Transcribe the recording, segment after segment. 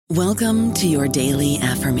Welcome to your daily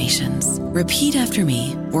affirmations. Repeat after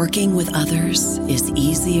me. Working with others is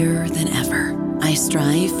easier than ever. I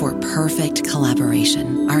strive for perfect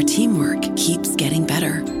collaboration. Our teamwork keeps getting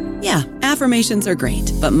better. Yeah, affirmations are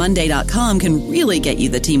great, but Monday.com can really get you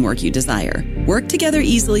the teamwork you desire. Work together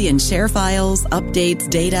easily and share files, updates,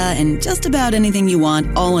 data, and just about anything you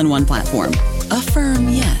want all in one platform. Affirm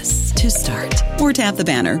yes to start, or tap the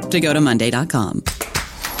banner to go to Monday.com.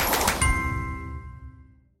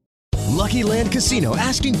 Lucky Land Casino,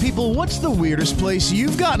 asking people, what's the weirdest place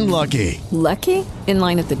you've gotten lucky? Lucky? In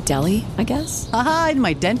line at the deli, I guess? Aha, in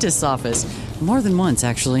my dentist's office. More than once,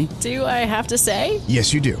 actually. Do I have to say?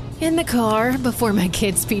 Yes, you do. In the car before my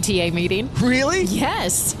kids' PTA meeting. Really?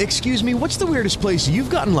 Yes. Excuse me, what's the weirdest place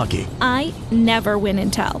you've gotten lucky? I never win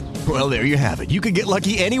and tell. Well, there you have it. You can get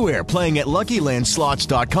lucky anywhere, playing at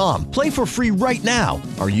LuckyLandSlots.com. Play for free right now.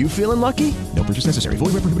 Are you feeling lucky? No purchase necessary.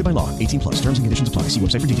 Void where prohibited by law. 18+. Terms and conditions apply. See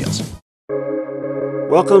website for details.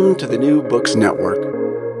 Welcome to the New Books Network.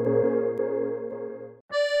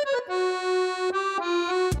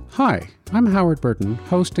 Hi, I'm Howard Burton,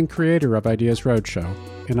 host and creator of Ideas Roadshow,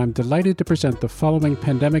 and I'm delighted to present the following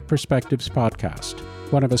Pandemic Perspectives podcast,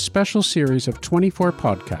 one of a special series of 24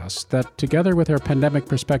 podcasts that, together with our Pandemic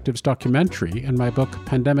Perspectives documentary and my book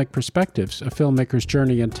Pandemic Perspectives, A Filmmaker's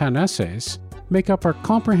Journey in 10 Essays, make up our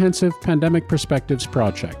comprehensive Pandemic Perspectives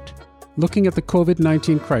project, looking at the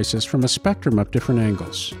COVID-19 crisis from a spectrum of different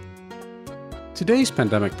angles. Today's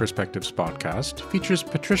Pandemic Perspectives podcast features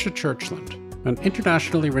Patricia Churchland, an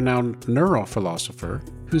internationally renowned neurophilosopher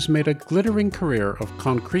who's made a glittering career of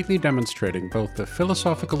concretely demonstrating both the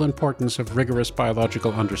philosophical importance of rigorous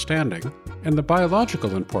biological understanding and the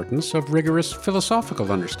biological importance of rigorous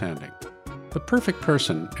philosophical understanding. The perfect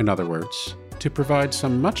person, in other words, to provide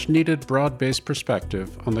some much-needed broad-based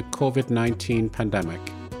perspective on the COVID-19 pandemic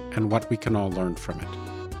and what we can all learn from it.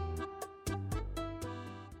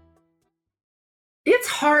 It's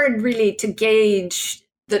hard really to gauge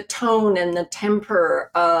the tone and the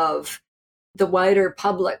temper of the wider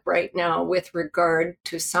public right now with regard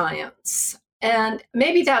to science. And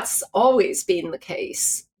maybe that's always been the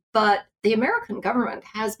case, but the American government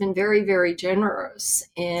has been very, very generous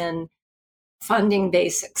in funding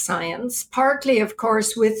basic science, partly, of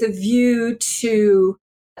course, with a view to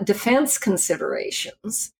defense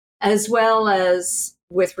considerations, as well as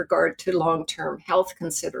with regard to long-term health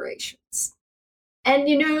considerations. And,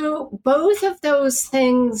 both of those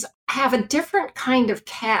things have a different kind of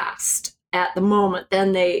cast at the moment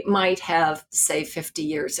than they might have, say, 50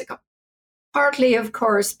 years ago. Partly, of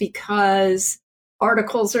course, because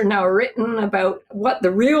articles are now written about what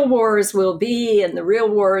the real wars will be, and the real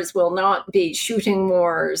wars will not be shooting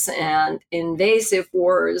wars and invasive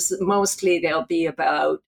wars. Mostly they'll be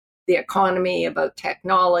about the economy, about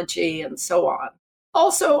technology, and so on.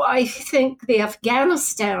 Also, I think the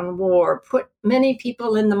Afghanistan war put many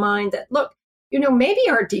people in the mind that, look, maybe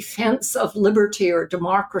our defense of liberty or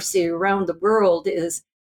democracy around the world is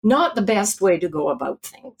not the best way to go about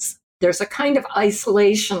things. There's a kind of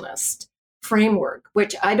isolationist framework,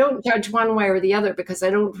 which I don't judge one way or the other because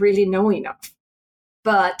I don't really know enough.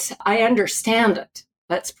 But I understand it.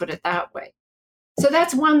 Let's put it that way. So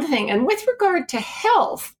that's one thing. And with regard to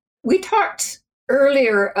health, we talked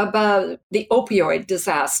earlier about the opioid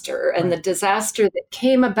disaster and the disaster that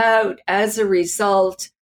came about as a result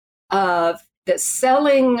of the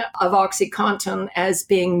selling of OxyContin as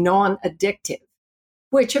being non-addictive,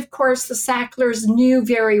 which, of course, the Sacklers knew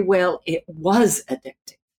very well it was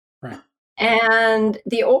addictive. Right. And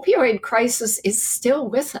the opioid crisis is still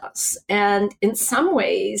with us. And in some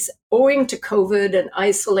ways, owing to COVID and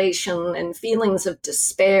isolation and feelings of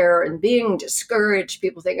despair and being discouraged,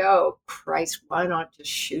 people think, oh, Christ, why not just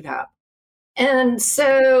shoot up? And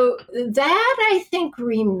so that, I think,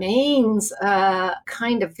 remains a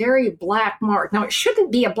kind of very black mark. Now, it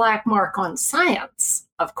shouldn't be a black mark on science,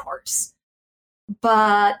 of course.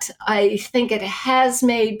 But I think it has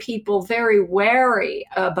made people very wary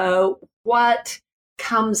about what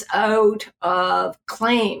comes out of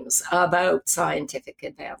claims about scientific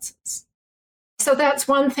advances. So that's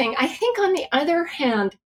one thing. I think on the other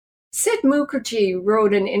hand, Sid Mukherjee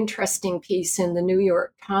wrote an interesting piece in the New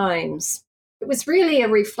York Times. It was really a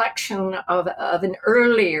reflection of an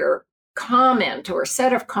earlier comment or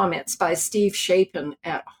set of comments by Steve Shapin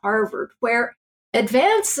at Harvard, where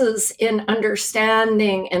advances in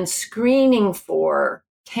understanding and screening for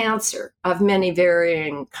cancer of many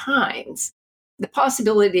varying kinds, the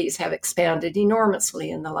possibilities have expanded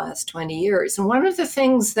enormously in the last 20 years. And one of the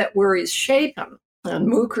things that worries Shapin and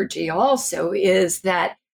Mukherjee also is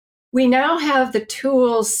that we now have the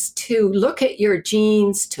tools to look at your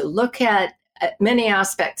genes, to look at many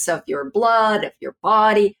aspects of your blood, of your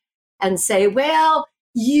body, and say, well,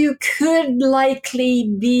 you could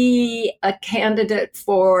likely be a candidate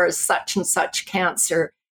for such and such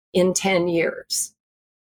cancer in 10 years.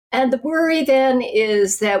 And the worry then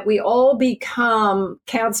is that we all become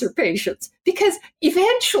cancer patients because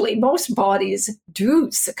eventually most bodies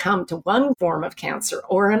do succumb to one form of cancer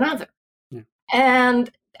or another. Yeah.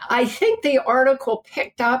 And I think the article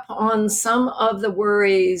picked up on some of the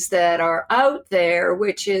worries that are out there,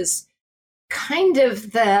 which is kind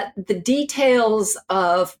of that the details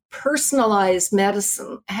of personalized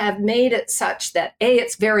medicine have made it such that A,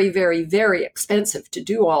 it's very, very, very expensive to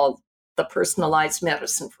do all the personalized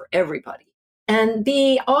medicine for everybody. And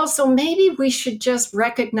B, also maybe we should just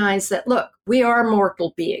recognize that, look, we are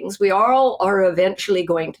mortal beings. We all are eventually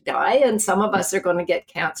going to die, and some of us are going to get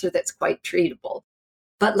cancer that's quite treatable.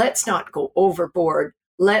 But let's not go overboard.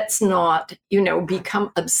 Let's not,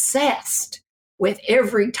 become obsessed with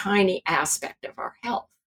every tiny aspect of our health.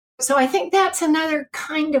 So I think that's another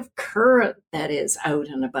kind of current that is out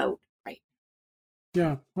and about right now.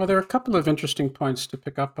 Yeah, well, there are a couple of interesting points to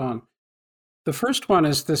pick up on. The first one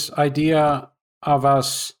is this idea of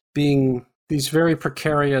us being these very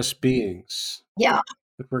precarious beings. Yeah.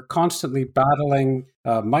 That we're constantly battling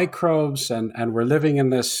microbes and we're living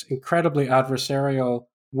in this incredibly adversarial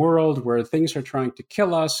world where things are trying to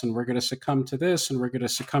kill us and we're going to succumb to this and we're going to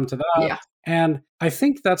succumb to that. Yeah. And I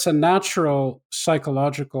think that's a natural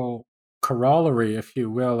psychological corollary, if you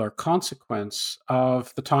will, or consequence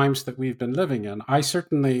of the times that we've been living in. I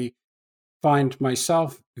certainly find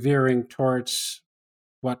myself veering towards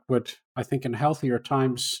what would, I think, in healthier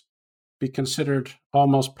times be considered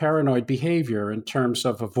almost paranoid behavior in terms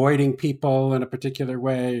of avoiding people in a particular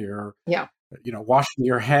way or washing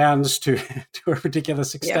your hands to a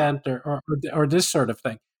ridiculous extent or this sort of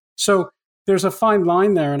thing. So there's a fine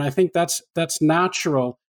line there. And I think that's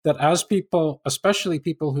natural that as people, especially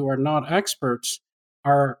people who are not experts,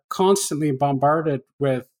 are constantly bombarded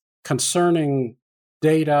with concerning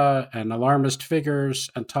data and alarmist figures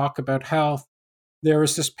and talk about health, there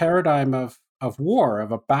is this paradigm of war,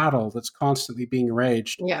 of a battle that's constantly being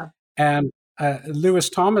raged. Yeah. And Lewis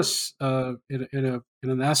Thomas, in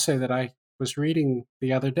an essay that I was reading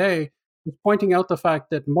the other day, was pointing out the fact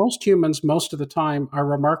that most humans, most of the time, are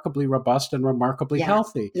remarkably robust and remarkably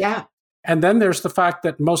healthy. Yeah. And then there's the fact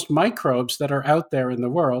that most microbes that are out there in the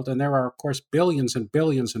world, and there are, of course, billions and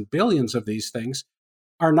billions and billions of these things,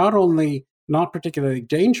 are not only not particularly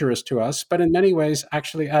dangerous to us, but in many ways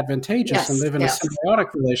actually advantageous and live in a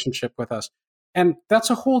symbiotic relationship with us. And that's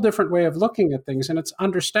a whole different way of looking at things. And it's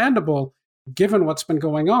understandable, given what's been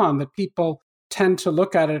going on, that people tend to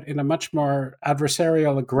look at it in a much more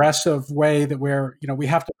adversarial, aggressive way that we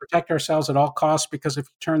have to protect ourselves at all costs because if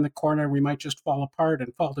you turn the corner, we might just fall apart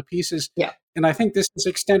and fall to pieces. Yeah. And I think this is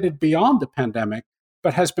extended beyond the pandemic,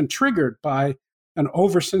 but has been triggered by an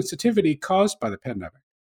oversensitivity caused by the pandemic.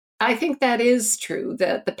 I think that is true,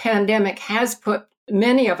 that the pandemic has put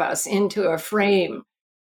many of us into a frame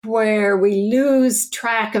where we lose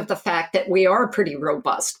track of the fact that we are pretty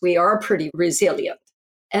robust, we are pretty resilient,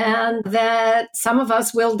 and that some of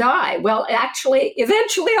us will die. Well, actually,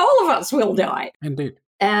 eventually all of us will die. Indeed.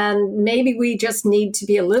 And maybe we just need to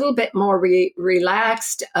be a little bit more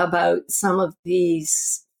relaxed about some of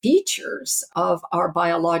these features of our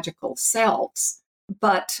biological selves.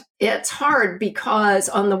 But it's hard because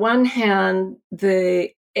on the one hand,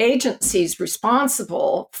 the agencies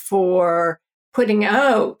responsible for putting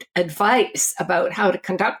out advice about how to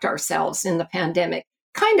conduct ourselves in the pandemic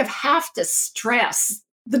kind of have to stress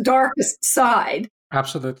the darkest side.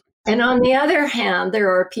 Absolutely. And on the other hand, there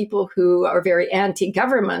are people who are very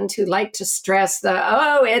anti-government who like to stress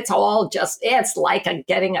it's like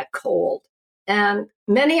getting a cold. And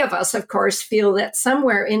many of us, of course, feel that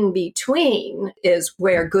somewhere in between is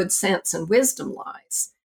where good sense and wisdom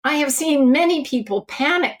lies. I have seen many people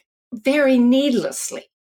panic very needlessly.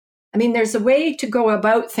 I mean, there's a way to go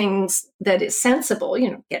about things that is sensible.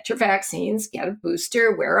 Get your vaccines, get a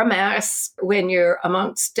booster, wear a mask when you're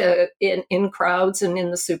amongst in crowds and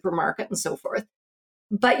in the supermarket and so forth.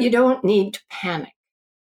 But you don't need to panic.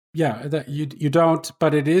 Yeah, you don't.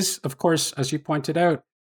 But it is, of course, as you pointed out,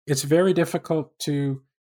 it's very difficult to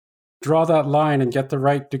draw that line and get the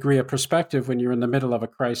right degree of perspective when you're in the middle of a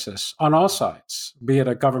crisis on all sides, be it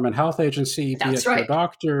a government health agency, be it a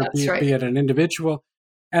doctor, be it an individual.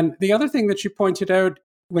 And the other thing that you pointed out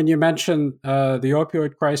when you mentioned the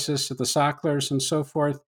opioid crisis, the Sacklers and so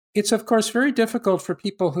forth, it's of course very difficult for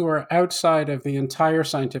people who are outside of the entire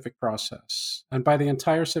scientific process. And by the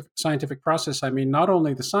entire scientific process, I mean not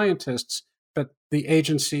only the scientists, but the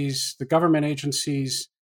agencies, the government agencies,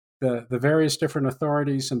 the various different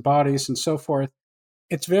authorities and bodies and so forth,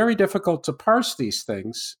 it's very difficult to parse these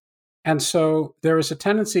things. And so there is a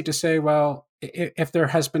tendency to say, well, if there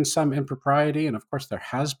has been some impropriety, and of course there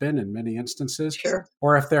has been in many instances, Sure.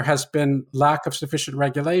 or if there has been lack of sufficient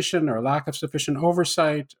regulation or lack of sufficient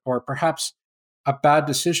oversight, or perhaps a bad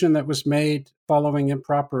decision that was made following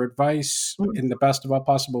improper advice in the best of all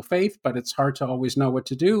possible faith, but it's hard to always know what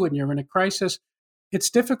to do when you're in a crisis. It's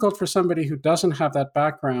difficult for somebody who doesn't have that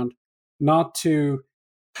background not to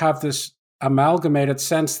have this amalgamated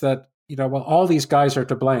sense that, well, all these guys are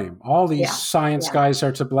to blame. All these science guys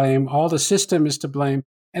are to blame. All the system is to blame.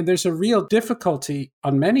 And there's a real difficulty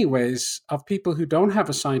on many ways of people who don't have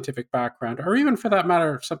a scientific background, or even for that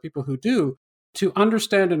matter, some people who do, to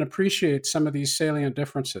understand and appreciate some of these salient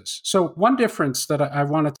differences. So one difference that I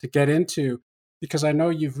wanted to get into, because I know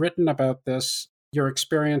you've written about this, your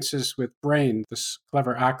experiences with BRAIN, this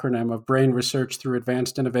clever acronym of Brain Research through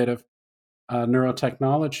Advanced Innovative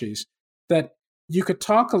Neurotechnologies, that you could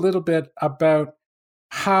talk a little bit about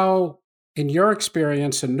how, in your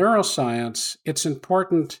experience in neuroscience, it's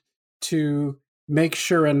important to make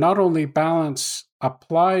sure and not only balance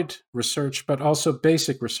applied research, but also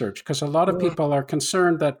basic research. Because a lot of people are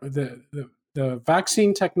concerned that the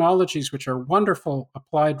vaccine technologies, which are wonderful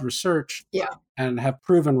applied research and have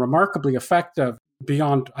proven remarkably effective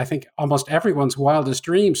beyond, I think, almost everyone's wildest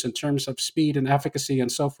dreams in terms of speed and efficacy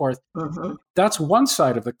and so forth. That's one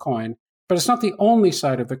side of the coin, but it's not the only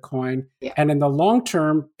side of the coin. And in the long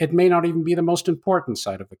term, it may not even be the most important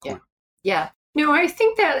side of the coin. No, I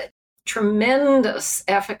think that tremendous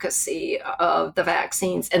efficacy of the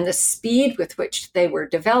vaccines and the speed with which they were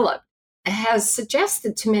developed has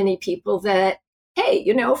suggested to many people that, hey,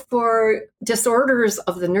 for disorders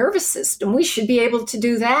of the nervous system, we should be able to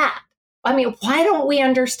do that. I mean, why don't we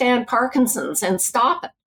understand Parkinson's and stop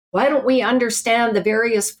it? Why don't we understand the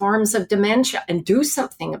various forms of dementia and do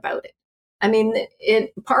something about it? I mean,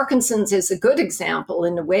 Parkinson's is a good example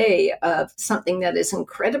in a way of something that is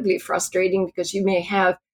incredibly frustrating, because you may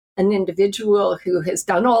have an individual who has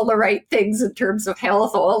done all the right things in terms of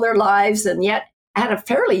health all their lives, and yet at a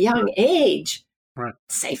fairly young age,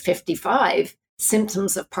 say 55,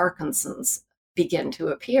 symptoms of Parkinson's begin to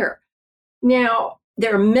appear. Now,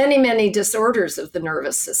 there are many, many disorders of the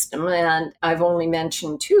nervous system, and I've only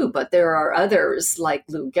mentioned two, but there are others like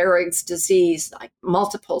Lou Gehrig's disease, like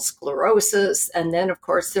multiple sclerosis, and then, of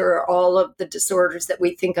course, there are all of the disorders that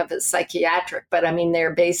we think of as psychiatric, but I mean,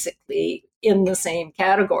 they're basically in the same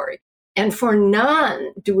category. And for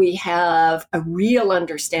none do we have a real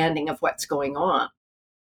understanding of what's going on.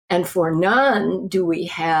 And for none do we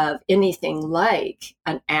have anything like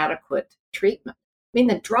an adequate treatment. I mean,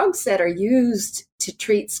 the drugs that are used to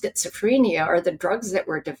treat schizophrenia are the drugs that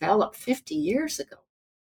were developed 50 years ago.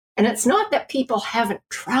 And it's not that people haven't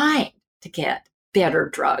tried to get better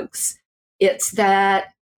drugs. It's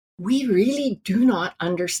that we really do not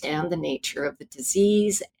understand the nature of the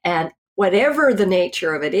disease. And whatever the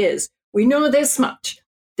nature of it is, we know this much,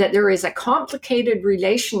 that there is a complicated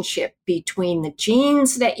relationship between the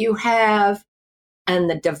genes that you have and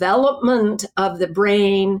the development of the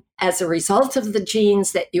brain as a result of the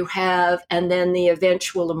genes that you have, and then the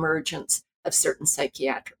eventual emergence of certain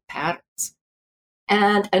psychiatric patterns.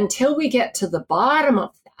 And until we get to the bottom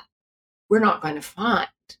of that, we're not going to find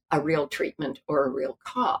a real treatment or a real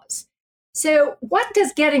cause. So what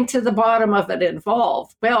does getting to the bottom of it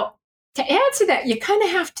involve? Well, to answer that, you kind of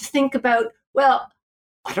have to think about, well,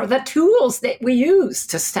 what are the tools that we use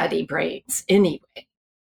to study brains anyway?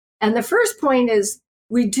 And the first point is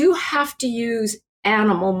we do have to use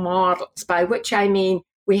animal models, by which I mean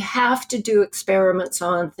we have to do experiments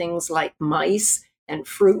on things like mice and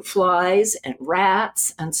fruit flies and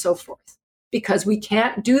rats and so forth, because we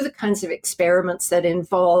can't do the kinds of experiments that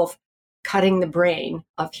involve cutting the brain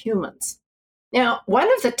of humans. Now,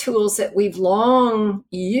 one of the tools that we've long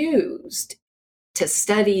used to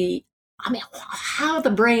study, how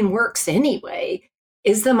the brain works anyway,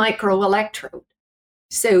 is the microelectrode.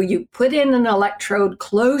 So you put in an electrode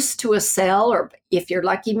close to a cell, or if you're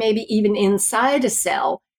lucky, maybe even inside a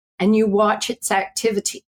cell, and you watch its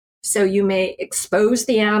activity. So you may expose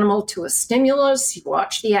the animal to a stimulus, you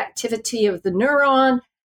watch the activity of the neuron,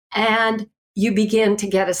 and you begin to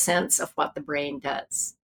get a sense of what the brain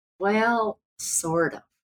does. Well, sort of.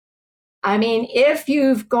 I mean, if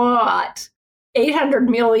you've got 800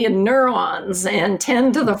 million neurons and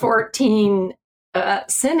 10 to the 14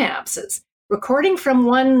 synapses, recording from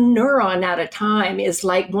one neuron at a time is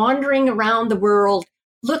like wandering around the world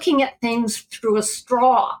looking at things through a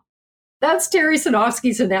straw. That's Terry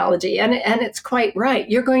Sadowski's analogy, and it's quite right.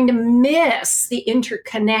 You're going to miss the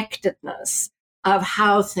interconnectedness of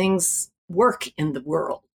how things work in the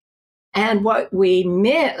world. And what we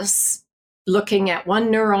miss looking at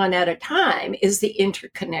one neuron at a time is the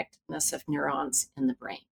interconnectedness of neurons in the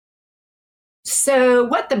brain. So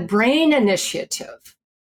what the Brain Initiative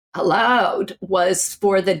allowed was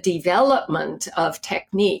for the development of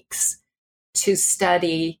techniques to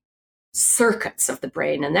study circuits of the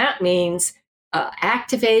brain. And that means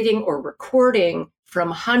activating or recording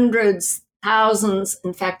from hundreds, thousands,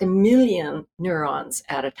 in fact, 1 million neurons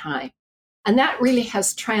at a time. And that really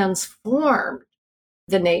has transformed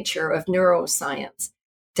the nature of neuroscience.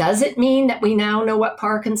 Does it mean that we now know what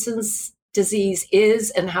Parkinson's disease is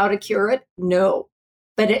and how to cure it? No.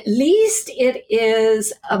 But at least it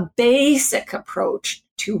is a basic approach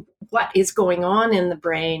to what is going on in the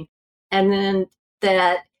brain. And then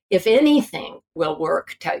that, if anything, will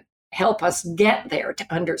work to help us get there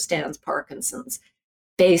to understand Parkinson's,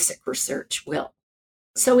 basic research will.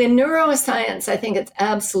 So in neuroscience, I think it's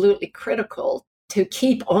absolutely critical to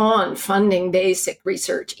keep on funding basic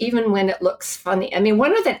research, even when it looks funny. I mean,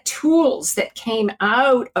 one of the tools that came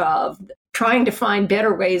out of trying to find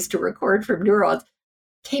better ways to record from neurons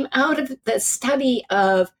came out of the study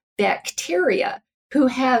of bacteria who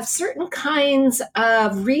have certain kinds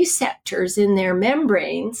of receptors in their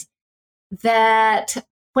membranes that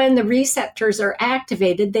when the receptors are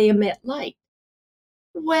activated, they emit light.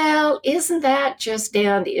 Well, isn't that just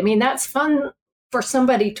dandy? I mean, that's fun for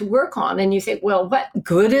somebody to work on. And you think, well, what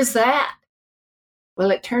good is that?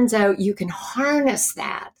 Well, it turns out you can harness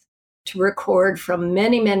that to record from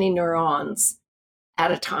many, many neurons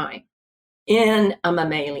at a time in a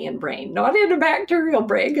mammalian brain, not in a bacterial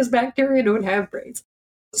brain, because bacteria don't have brains.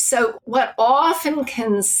 So what often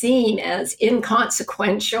can seem as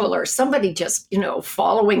inconsequential or somebody just,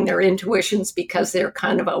 following their intuitions because they're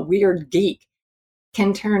kind of a weird geek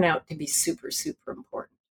can turn out to be super, super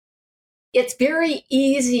important. It's very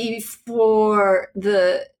easy for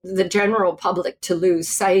the general public to lose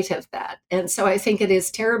sight of that. And so I think it is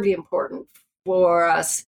terribly important for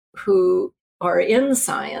us who are in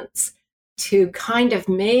science to kind of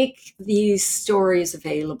make these stories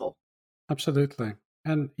available. Absolutely.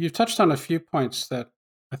 And you've touched on a few points that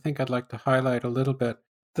I think I'd like to highlight a little bit.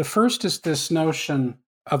 The first is this notion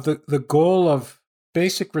of the goal of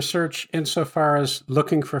basic research insofar as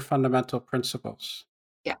looking for fundamental principles.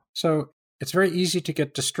 Yeah. So it's very easy to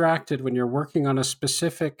get distracted when you're working on a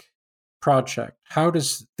specific project. How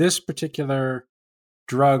does this particular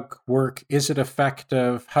drug work? Is it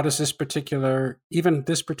effective? How does this particular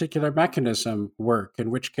mechanism work? In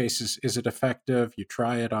which cases is it effective? You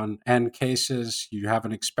try it on N cases. You have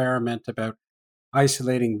an experiment about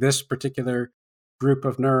isolating this particular group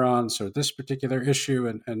of neurons or this particular issue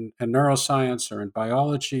in neuroscience or in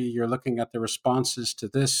biology. You're looking at the responses to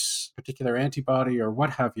this particular antibody or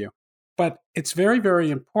what have you. But it's very,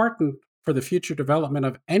 very important for the future development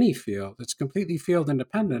of any field, it's completely field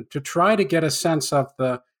independent, to try to get a sense of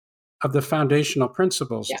the foundational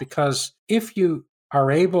principles. Yeah. Because if you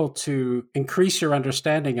are able to increase your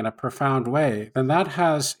understanding in a profound way, then that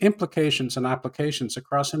has implications and applications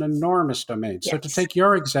across an enormous domain. Yes. So to take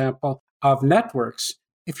your example of networks,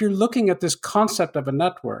 if you're looking at this concept of a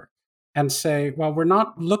network and say, well, we're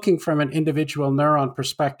not looking from an individual neuron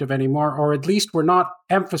perspective anymore, or at least we're not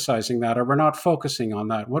emphasizing that, or we're not focusing on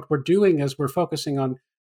that. What we're doing is we're focusing on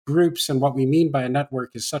groups, and what we mean by a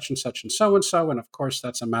network is such and such and so and so. And of course,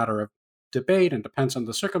 that's a matter of debate and depends on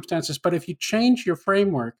the circumstances. But if you change your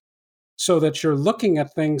framework so that you're looking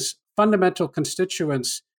at things, fundamental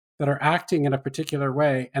constituents that are acting in a particular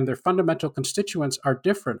way, and their fundamental constituents are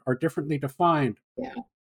different or differently defined,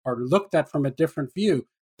 or looked at from a different view,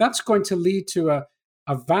 that's going to lead to a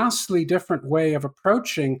vastly different way of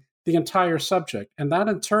approaching the entire subject. And that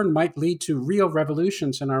in turn might lead to real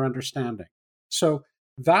revolutions in our understanding. So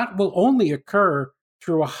that will only occur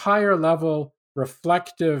through a higher level,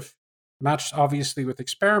 reflective, matched obviously with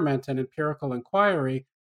experiment and empirical inquiry,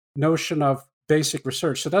 notion of basic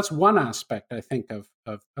research. So that's one aspect, I think, of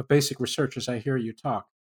basic research as I hear you talk.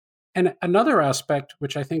 And another aspect,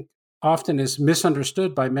 which I think often is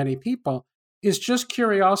misunderstood by many people, is just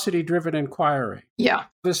curiosity-driven inquiry. Yeah.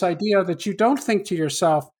 This idea that you don't think to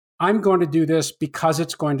yourself, I'm going to do this because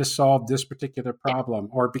it's going to solve this particular problem,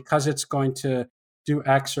 or because it's going to do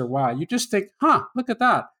X or Y. You just think, look at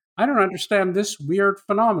that. I don't understand this weird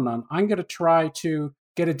phenomenon. I'm going to try to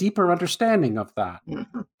get a deeper understanding of that.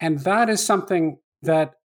 Mm-hmm. And that is something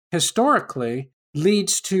that historically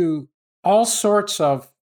leads to all sorts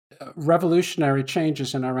of revolutionary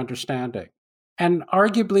changes in our understanding, and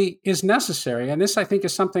arguably is necessary. And this, I think,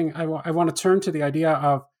 is something I want to turn to the idea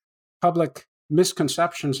of public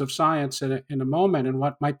misconceptions of science in a moment and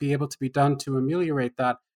what might be able to be done to ameliorate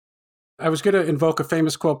that. I was going to invoke a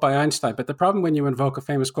famous quote by Einstein, but the problem when you invoke a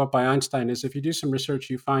famous quote by Einstein is if you do some research,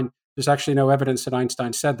 you find there's actually no evidence that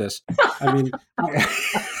Einstein said this. I mean,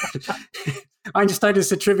 Einstein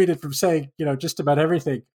is attributed from saying, just about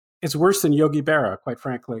everything. It's worse than Yogi Berra, quite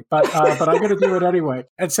frankly. But I'm going to do it anyway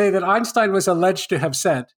and say that Einstein was alleged to have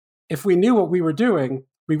said, if we knew what we were doing,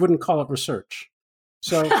 we wouldn't call it research.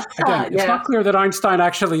 So again, it's not clear that Einstein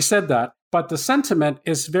actually said that, but the sentiment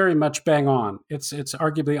is very much bang on. It's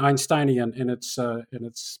arguably Einsteinian in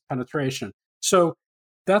its penetration. So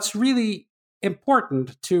that's really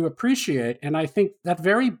important to appreciate. And I think that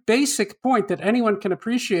very basic point that anyone can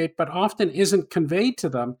appreciate, but often isn't conveyed to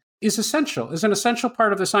them, is an essential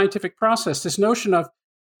part of the scientific process. This notion of,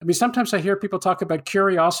 sometimes I hear people talk about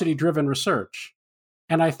curiosity-driven research.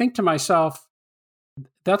 And I think to myself,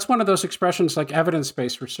 that's one of those expressions like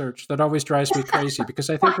evidence-based research that always drives me crazy because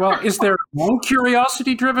I think, well, is there no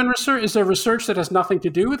curiosity-driven research? Is there research that has nothing to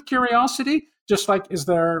do with curiosity? Just like, is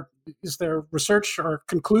there research or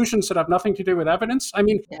conclusions that have nothing to do with evidence?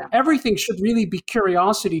 Everything should really be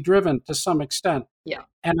curiosity-driven to some extent. Yeah.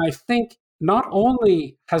 And I think not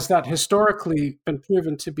only has that historically been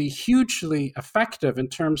proven to be hugely effective in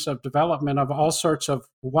terms of development of all sorts of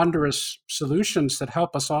wondrous solutions that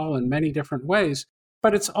help us all in many different ways,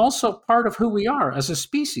 but it's also part of who we are as a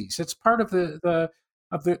species. It's part of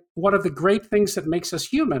one of the great things that makes us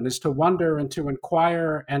human is to wonder and to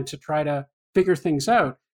inquire and to try to figure things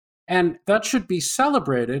out. And that should be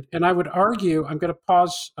celebrated. And I would argue, I'm going to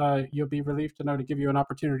pause, you'll be relieved to know to give you an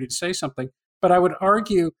opportunity to say something, but I would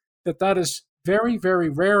argue that is very, very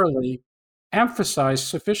rarely emphasized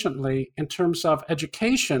sufficiently in terms of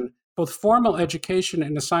education, both formal education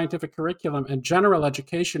in the scientific curriculum and general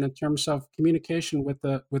education in terms of communication with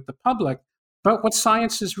the public, about what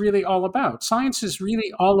science is really all about. Science is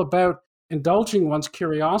really all about indulging one's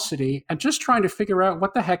curiosity and just trying to figure out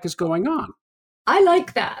what the heck is going on. I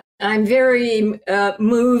like that. I'm very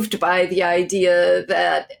moved by the idea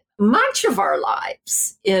that much of our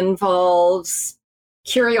lives involves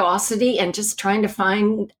curiosity and just trying to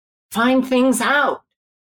find things out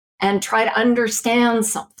and try to understand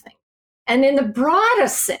something. And in the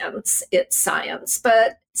broadest sense, it's science.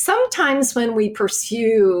 But sometimes when we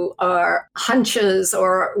pursue our hunches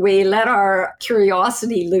or we let our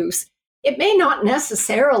curiosity loose, it may not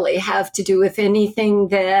necessarily have to do with anything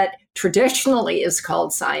that traditionally is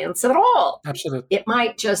called science at all. Absolutely. It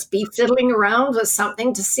might just be fiddling around with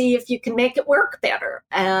something to see if you can make it work better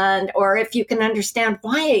or if you can understand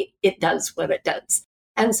why it does what it does.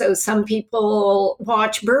 And so some people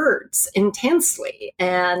watch birds intensely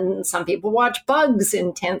and some people watch bugs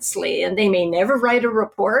intensely, and they may never write a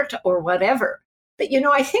report or whatever. But,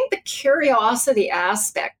 I think the curiosity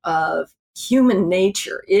aspect of human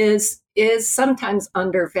nature is sometimes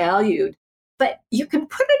undervalued. But you can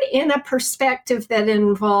put it in a perspective that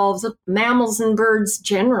involves mammals and birds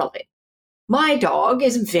generally. My dog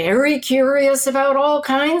is very curious about all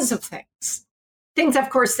kinds of things. Things,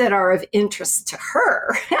 of course, that are of interest to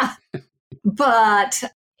her. But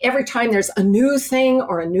every time there's a new thing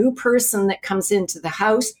or a new person that comes into the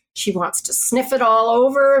house, she wants to sniff it all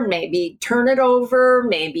over, maybe turn it over,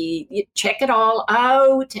 maybe check it all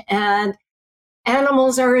out. And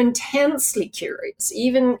animals are intensely curious,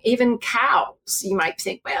 even cows. You might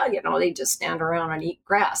think, well, they just stand around and eat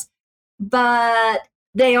grass. But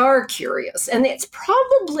they are curious. And it's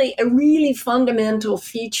probably a really fundamental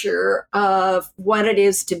feature of what it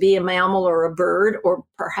is to be a mammal or a bird, or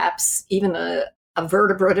perhaps even a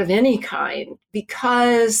vertebrate of any kind,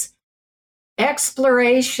 because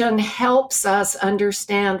exploration helps us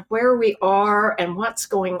understand where we are and what's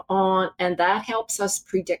going on, and that helps us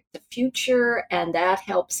predict the future, and that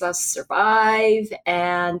helps us survive,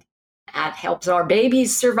 and that helps our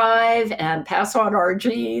babies survive and pass on our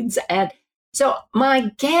genes. And so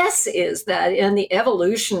my guess is that in the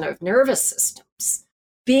evolution of nervous systems,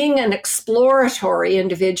 being an exploratory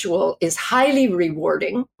individual is highly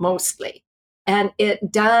rewarding, mostly. And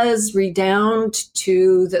it does redound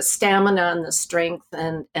to the stamina and the strength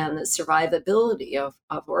and the survivability of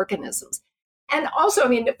organisms. And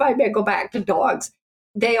also, if I may go back to dogs,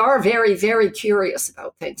 they are very, very curious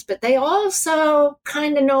about things, but they also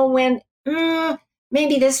kind of know when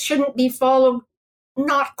maybe this shouldn't be followed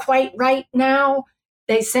not quite right now.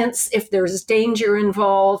 They sense if there's danger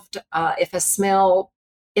involved, if a smell,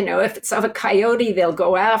 if it's of a coyote, they'll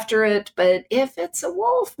go after it. But if it's a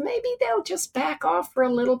wolf, maybe they'll just back off for a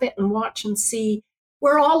little bit and watch and see.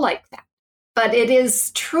 We're all like that. But it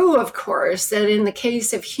is true, of course, that in the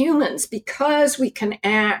case of humans, because we can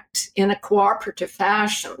act in a cooperative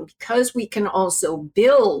fashion, because we can also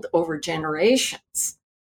build over generations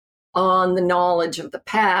on the knowledge of the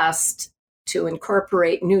past to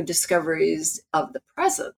incorporate new discoveries of the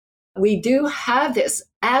present, we do have this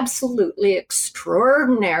absolutely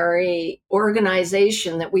extraordinary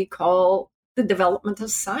organization that we call the development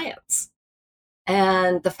of science.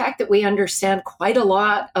 And the fact that we understand quite a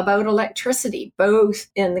lot about electricity, both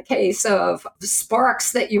in the case of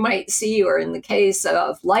sparks that you might see or in the case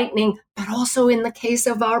of lightning, but also in the case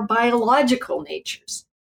of our biological natures.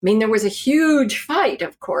 I mean, there was a huge fight,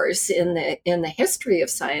 of course, in the history of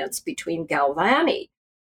science between Galvani,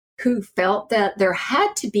 who felt that there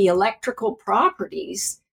had to be electrical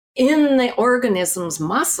properties in the organism's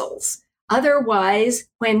muscles. Otherwise,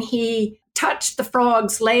 when he touched the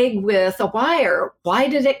frog's leg with a wire, why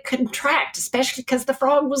did it contract? Especially because the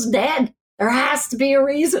frog was dead. There has to be a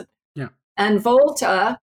reason. Yeah. And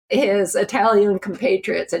Volta, his Italian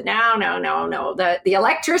compatriot, said, no. The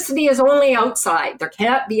electricity is only outside. There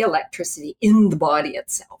can't be electricity in the body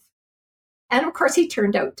itself. And of course, he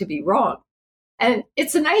turned out to be wrong. And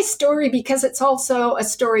it's a nice story because it's also a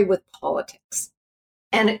story with politics.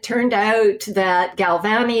 And it turned out that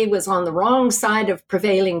Galvani was on the wrong side of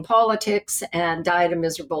prevailing politics and died a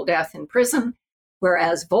miserable death in prison,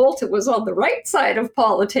 whereas Volta was on the right side of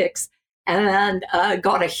politics and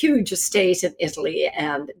got a huge estate in Italy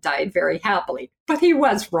and died very happily. But he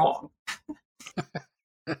was wrong.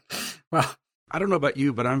 Well, I don't know about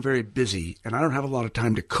you, but I'm very busy and I don't have a lot of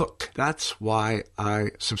time to cook. That's why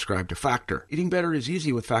I subscribe to Factor. Eating better is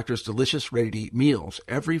easy with Factor's delicious, ready-to-eat meals.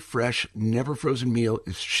 Every fresh, never frozen meal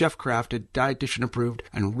is chef-crafted, dietitian approved,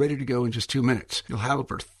 and ready to go in just 2 minutes. You'll have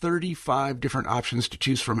over 35 different options to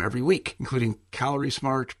choose from every week, including Calorie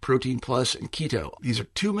Smart, Protein Plus, and Keto. These are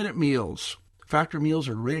 2-minute meals. Factor meals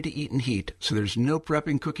are ready to eat and heat, so there's no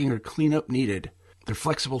prepping, cooking, or cleanup needed. They're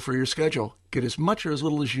flexible for your schedule. Get as much or as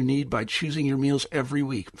little as you need by choosing your meals every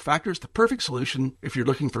week. Factor's the perfect solution if you're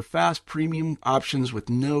looking for fast, premium options with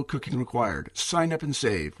no cooking required. Sign up and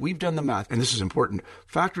save. We've done the math, and this is important.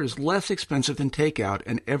 Factor is less expensive than takeout,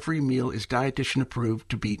 and every meal is dietitian approved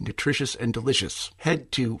to be nutritious and delicious.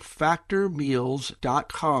 Head to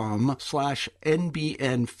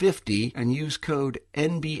factormeals.com/NBN50 and use code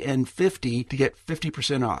NBN50 to get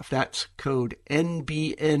 50% off. That's code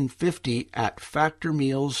NBN50 at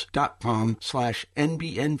factormeals.com/NBN50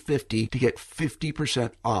 to get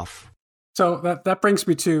 50% off. So that brings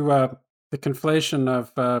me to the conflation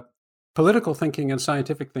of political thinking and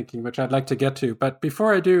scientific thinking, which I'd like to get to. But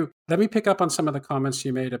before I do, let me pick up on some of the comments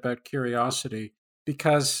you made about curiosity,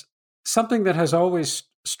 because something that has always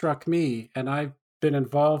struck me, and I've been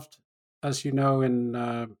involved, as you know, in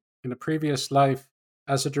a previous life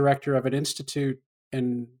as a director of an institute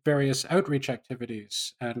in various outreach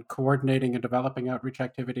activities and coordinating and developing outreach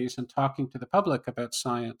activities and talking to the public about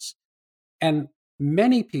science. And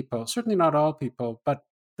many people, certainly not all people, but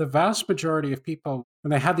the vast majority of people,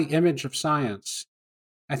 when they have the image of science,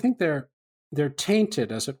 I think they're tainted,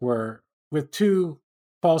 as it were, with two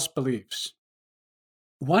false beliefs.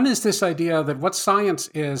 One is this idea that what science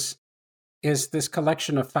is this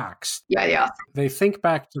collection of facts. Yeah. They think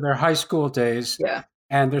back to their high school days. Yeah.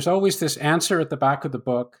 And there's always this answer at the back of the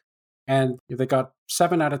book, and they got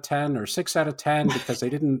 7 out of 10 or 6 out of 10 because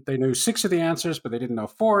they knew 6 of the answers, but they didn't know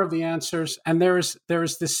 4 of the answers. And there is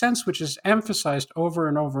this sense, which is emphasized over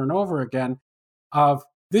and over and over again, of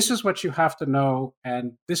this is what you have to know,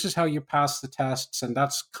 and this is how you pass the tests, and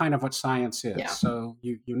that's kind of what science is. Yeah. So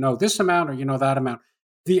you know this amount or you know that amount.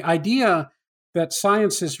 The idea that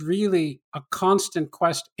science is really a constant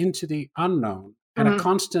quest into the unknown and a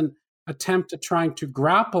constant attempt at trying to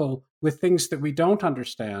grapple with things that we don't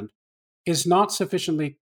understand is not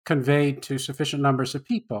sufficiently conveyed to sufficient numbers of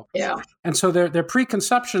people. Yeah. And so their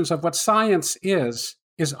preconceptions of what science is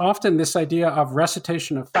often this idea of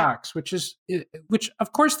recitation of facts, which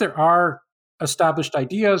of course there are established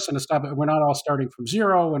ideas and we're not all starting from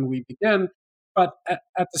zero when we begin, but at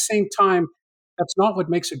the same time, that's not what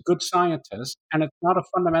makes a good scientist, and it's not a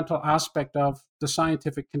fundamental aspect of the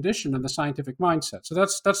scientific condition and the scientific mindset. So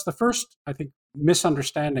that's the first, I think,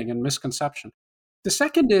 misunderstanding and misconception. The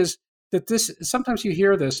second is that sometimes you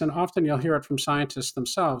hear this, and often you'll hear it from scientists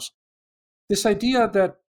themselves, this idea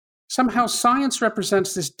that somehow science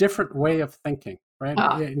represents this different way of thinking, right?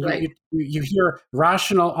 Right. You hear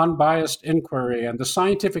rational, unbiased inquiry and the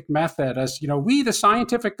scientific method as, we, the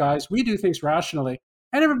scientific guys, we do things rationally.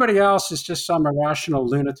 And everybody else is just some irrational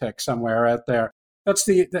lunatic somewhere out there.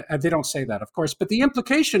 They don't say that, of course, but the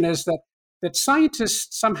implication is that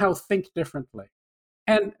scientists somehow think differently.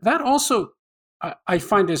 And that also I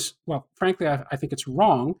find is, well, frankly, I think it's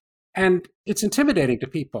wrong. And it's intimidating to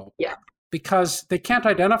people. Yeah. Because they can't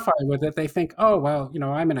identify with it. They think, oh, well,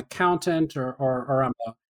 I'm an accountant or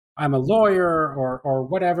I'm a lawyer or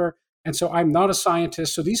whatever. And so I'm not a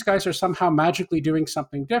scientist. So these guys are somehow magically doing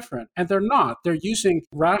something different. And they're not. They're using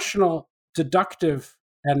rational, deductive,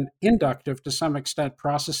 and inductive to some extent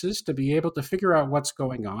processes to be able to figure out what's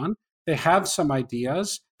going on. They have some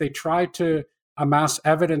ideas. They try to amass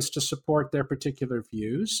evidence to support their particular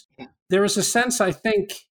views. Yeah. There is a sense, I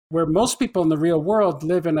think, where most people in the real world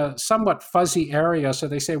live in a somewhat fuzzy area. So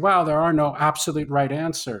they say, wow, there are no absolute right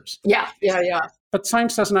answers. Yeah. But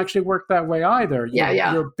science doesn't actually work that way either.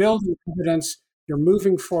 You're building evidence, you're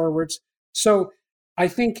moving forwards. So I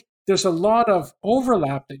think there's a lot of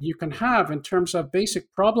overlap that you can have in terms of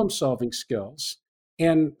basic problem-solving skills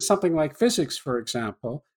in something like physics, for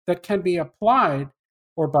example, that can be applied,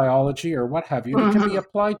 or biology or what have you, that can be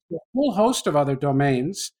applied to a whole host of other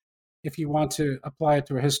domains. If you want to apply it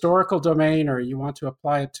to a historical domain, or you want to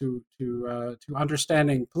apply it to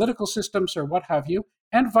understanding political systems or what have you,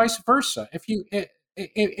 and vice versa.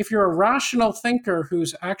 If you're a rational thinker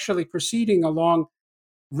who's actually proceeding along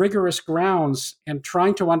rigorous grounds and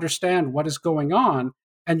trying to understand what is going on,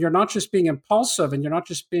 and you're not just being impulsive and you're not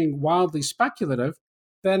just being wildly speculative,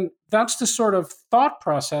 then that's the sort of thought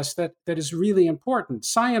process that is really important.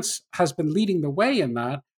 Science has been leading the way in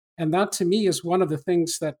that, and that to me is one of the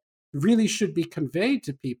things that really should be conveyed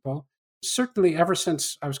to people, certainly ever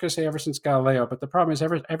since Galileo, but the problem is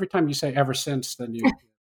every time you say ever since, then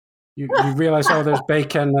you realize, oh, there's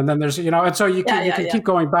Bacon, and then there's, and so you can keep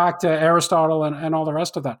going back to Aristotle and all the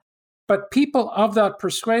rest of that. But people of that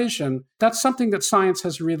persuasion, that's something that science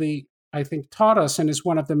has really, I think, taught us and is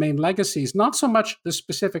one of the main legacies. Not so much the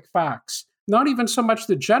specific facts, not even so much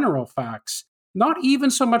the general facts, not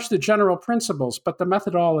even so much the general principles, but the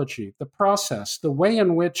methodology, the process, the way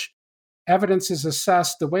in which evidence is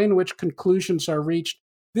assessed, the way in which conclusions are reached.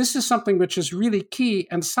 This is something which is really key,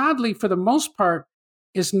 and sadly, for the most part,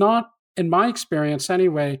 is not, in my experience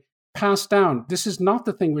anyway, passed down. This is not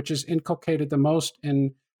the thing which is inculcated the most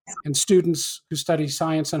in students who study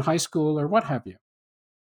science in high school or what have you.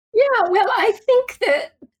 Yeah, well, I think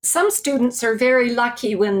that some students are very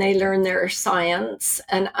lucky when they learn their science.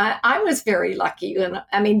 And I was very lucky. And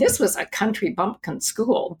I mean, this was a country bumpkin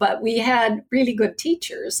school, but we had really good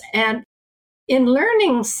teachers. And in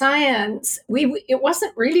learning science, it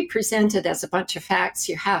wasn't really presented as a bunch of facts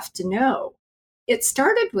you have to know. It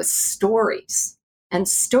started with stories, and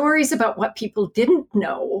stories about what people didn't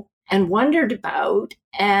know and wondered about,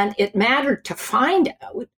 and it mattered to find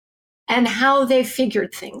out, and how they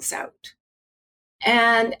figured things out.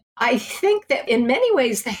 And I think that in many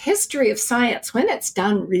ways, the history of science, when it's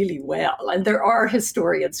done really well, and there are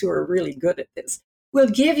historians who are really good at this, will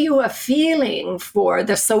give you a feeling for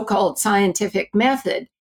the so-called scientific method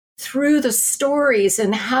through the stories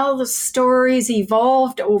and how the stories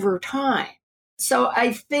evolved over time. So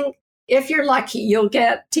I think if you're lucky, you'll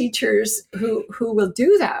get teachers who will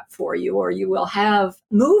do that for you, or you will have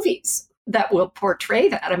movies that will portray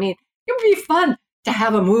that. I mean, it would be fun to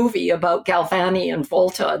have a movie about Galvani and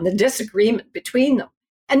Volta and the disagreement between them.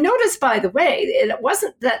 And notice, by the way, it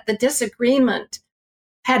wasn't that the disagreement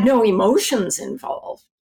had no emotions involved.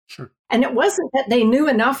 Sure. And it wasn't that they knew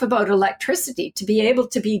enough about electricity to be able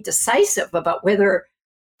to be decisive about whether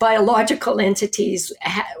biological entities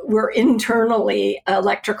were internally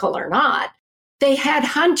electrical or not. They had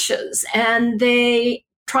hunches, and they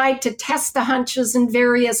tried to test the hunches in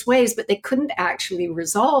various ways, but they couldn't actually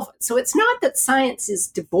resolve it. So it's not that science is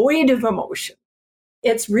devoid of emotion.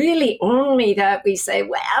 It's really only that we say,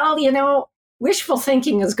 well, wishful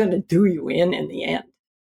thinking is going to do you in the end.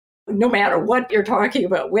 No matter what you're talking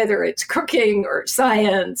about, whether it's cooking or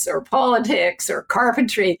science or politics or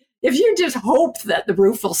carpentry, if you just hope that the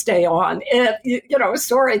roof will stay on,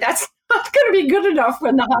 sorry, that's not going to be good enough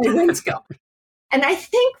when the high winds come. And I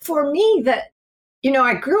think for me that,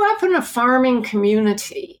 I grew up in a farming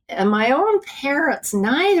community, and my own parents,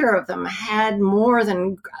 neither of them had more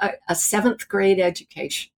than a 7th grade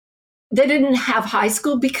education. They didn't have high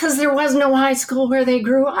school because there was no high school where they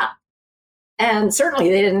grew up. And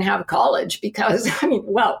certainly they didn't have college because,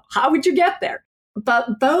 how would you get there?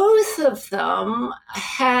 But both of them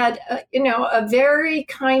had, a very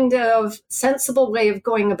kind of sensible way of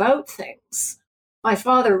going about things. My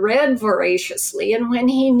father read voraciously, and when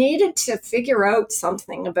he needed to figure out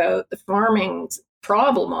something about the farming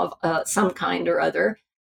problem of some kind or other,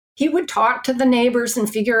 he would talk to the neighbors and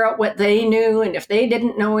figure out what they knew. And if they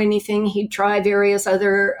didn't know anything, he'd try various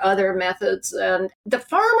other methods. And the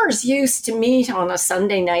farmers used to meet on a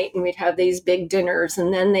Sunday night, and we'd have these big dinners,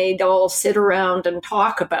 and then they'd all sit around and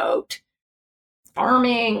talk about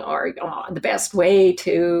farming, or the best way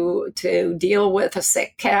to deal with a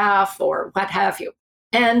sick calf or what have you.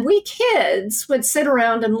 And we kids would sit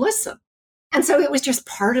around and listen. And so it was just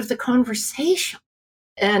part of the conversation.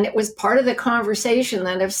 And it was part of the conversation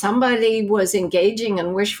that if somebody was engaging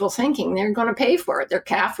in wishful thinking, they're going to pay for it. Their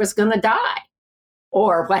calf was going to die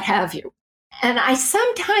or what have you. And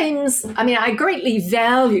I greatly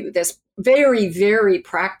value this very, very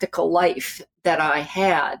practical life that I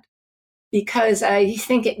had, because I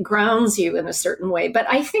think it grounds you in a certain way. But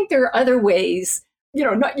I think there are other ways, you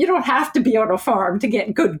don't have to be on a farm to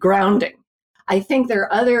get good grounding. I think there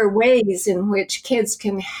are other ways in which kids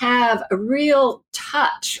can have a real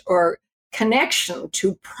touch or connection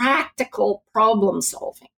to practical problem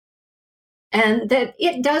solving. And that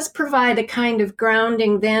it does provide a kind of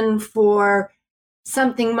grounding then for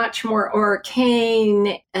something much more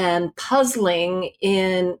arcane and puzzling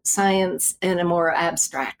in science in a more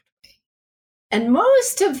abstract way. And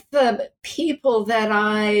most of the people that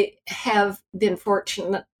I have been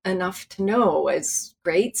fortunate enough to know as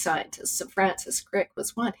great scientists, so Francis Crick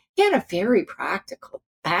was one, he had a very practical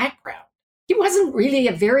background. He wasn't really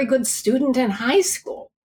a very good student in high school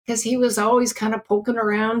because he was always kind of poking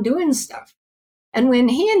around doing stuff. And when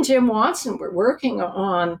he and Jim Watson were working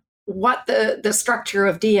on what the structure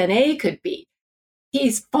of DNA could be, he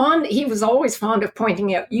was always fond of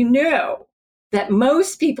pointing out, that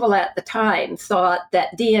most people at the time thought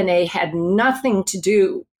that DNA had nothing to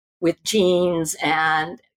do with genes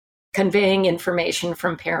and conveying information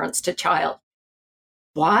from parents to child.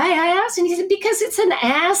 Why, I asked? And he said, because it's an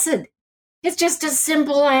acid. It's just a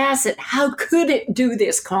simple acid. How could it do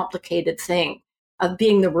this complicated thing of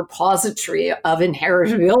being the repository of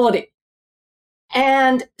inheritability?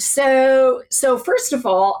 And so first of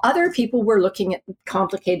all, other people were looking at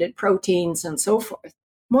complicated proteins and so forth.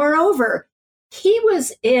 Moreover, he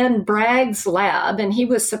was in Bragg's lab, and he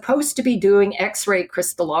was supposed to be doing X-ray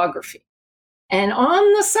crystallography. And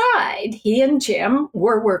on the side, he and Jim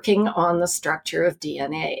were working on the structure of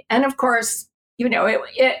DNA. And of course,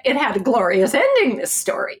 it had a glorious ending, this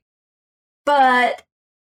story. But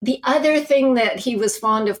the other thing that he was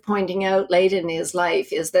fond of pointing out late in his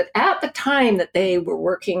life is that at the time that they were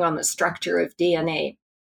working on the structure of DNA,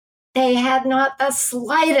 they had not the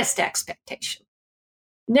slightest expectation,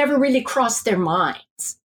 never really crossed their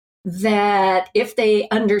minds, that if they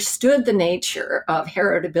understood the nature of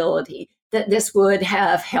heritability, that this would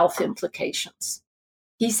have health implications.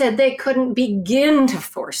 He said they couldn't begin to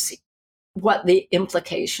foresee what the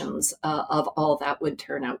implications of all that would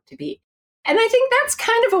turn out to be. And I think that's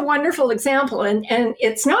kind of a wonderful example. And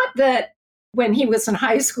it's not that when he was in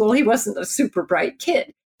high school, he wasn't a super bright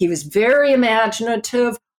kid. He was very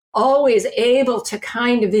imaginative, always able to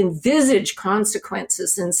kind of envisage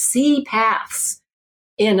consequences and see paths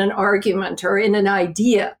in an argument or in an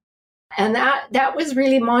idea. And that was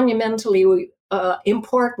really monumentally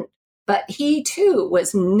important. But he, too,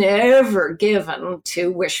 was never given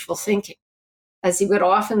to wishful thinking. As he would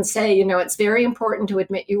often say, it's very important to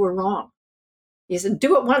admit you were wrong. He said,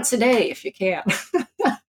 do it once a day if you can.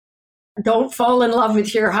 Don't fall in love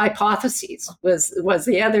with your hypotheses, was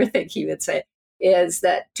the other thing he would say, is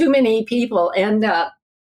that too many people end up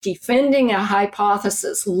defending a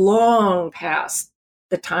hypothesis long past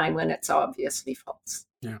the time when it's obviously false.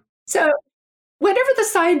 Yeah. So whatever the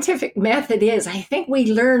scientific method is, I think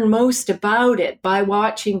we learn most about it by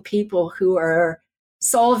watching people who are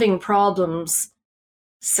solving problems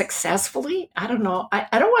successfully. I don't know.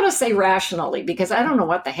 I don't want to say rationally, because I don't know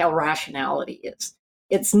what the hell rationality is.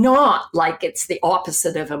 It's not like it's the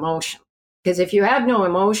opposite of emotion. Because if you have no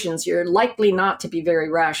emotions, you're likely not to be very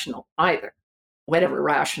rational either, whatever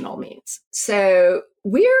rational means. So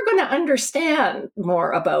we're going to understand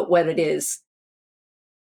more about what it is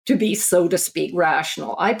to be, so to speak,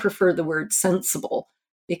 rational. I prefer the word sensible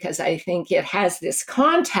because I think it has this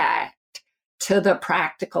contact to the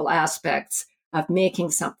practical aspects of making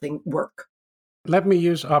something work. Let me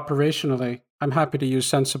use operationally. I'm happy to use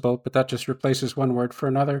sensible, but that just replaces one word for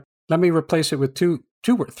another. Let me replace it with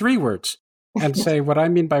three words and say what I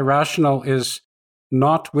mean by rational is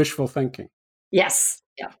not wishful thinking. Yes.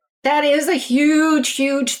 Yeah. That is a huge,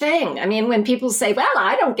 huge thing. I mean, when people say, well,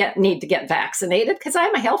 I don't need to get vaccinated because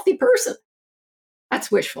I'm a healthy person.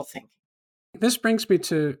 That's wishful thinking. This brings me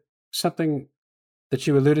to something that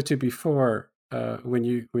you alluded to before when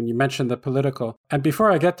you mentioned the political. And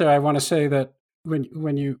before I get there, I want to say that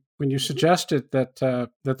when when you suggested that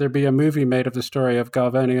that there be a movie made of the story of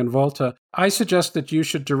Galvani and Volta, I suggest that you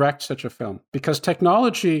should direct such a film, because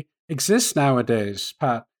technology exists nowadays,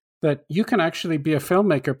 Pat, that you can actually be a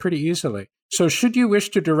filmmaker pretty easily. So should you wish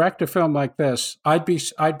to direct a film like this, I'd be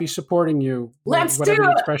supporting you. Let's whatever do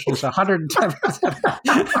the it. expression is,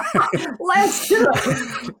 110%. Let's do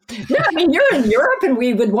it. Yeah, I mean, you're in Europe, and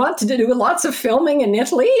we would want to do lots of filming in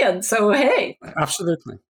Italy, and so hey.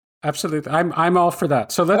 Absolutely. I'm all for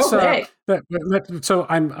that. So let's. Okay. So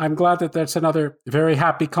I'm glad that that's another very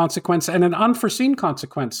happy consequence and an unforeseen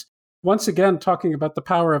consequence. Once again, talking about the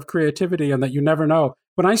power of creativity and that you never know.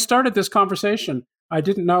 When I started this conversation, I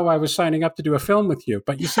didn't know I was signing up to do a film with you,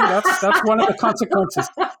 but you see, that's one of the consequences.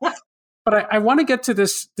 But I want to get to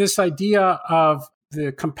this idea of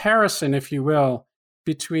the comparison, if you will,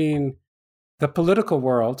 between the political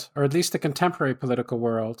world, or at least the contemporary political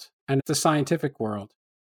world, and the scientific world.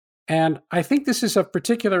 And I think this is of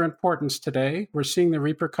particular importance today. We're seeing the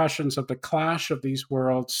repercussions of the clash of these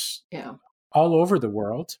worlds all over the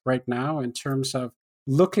world right now, in terms of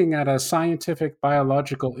looking at a scientific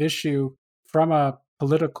biological issue from a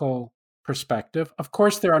political perspective. Of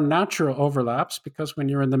course, there are natural overlaps, because when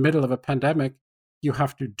you're in the middle of a pandemic, you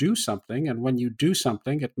have to do something. And when you do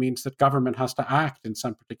something, it means that government has to act in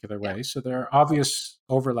some particular way. So there are obvious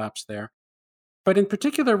overlaps there. But in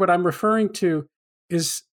particular, what I'm referring to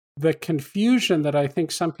is the confusion that I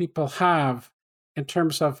think some people have in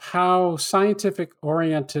terms of how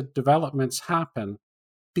scientific-oriented developments happen,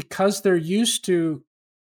 because they're used to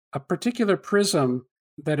a particular prism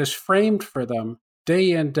that is framed for them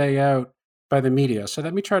day in, day out by the media. So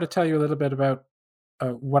let me try to tell you a little bit about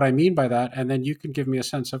what I mean by that, and then you can give me a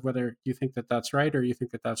sense of whether you think that that's right or you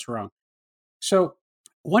think that that's wrong. So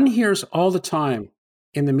one hears all the time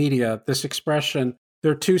in the media this expression,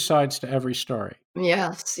 there are two sides to every story.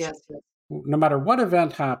 Yes. No matter what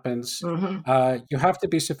event happens, you have to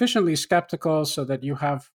be sufficiently skeptical so that you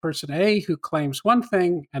have person A who claims one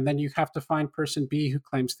thing, and then you have to find person B who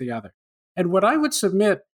claims the other. And what I would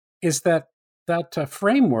submit is that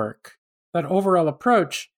framework, that overall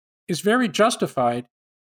approach, is very justified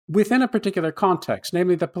within a particular context,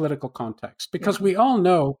 namely the political context. Because we all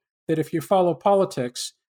know that if you follow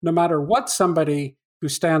politics, no matter what somebody who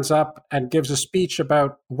stands up and gives a speech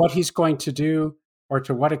about what he's going to do, or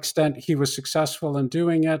to what extent he was successful in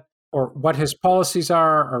doing it, or what his policies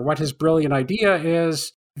are, or what his brilliant idea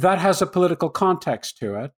is, that has a political context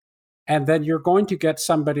to it. And then you're going to get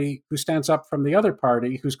somebody who stands up from the other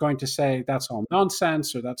party who's going to say that's all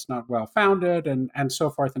nonsense, or that's not well-founded, and so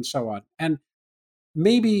forth and so on. And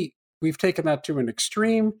maybe we've taken that to an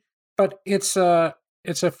extreme, but it's a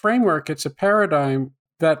framework, it's a paradigm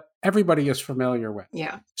that everybody is familiar with.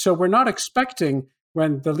 Yeah. So we're not expecting,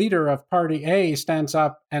 when the leader of party A stands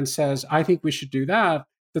up and says, I think we should do that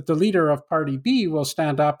the leader of party B will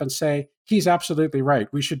stand up and say, he's absolutely right.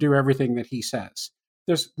 We should do everything that he says.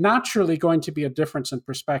 There's naturally going to be a difference in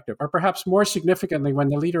perspective. Or perhaps more significantly, when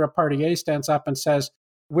the leader of party A stands up and says,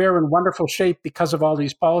 we're in wonderful shape because of all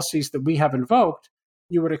these policies that we have invoked,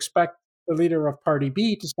 you would expect the leader of party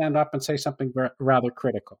B to stand up and say something rather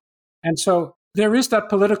critical. And so there is that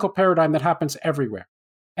political paradigm that happens everywhere.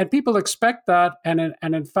 And people expect that, and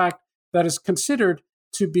in fact, that is considered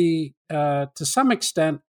to be, to some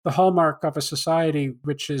extent, the hallmark of a society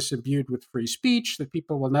which is imbued with free speech, that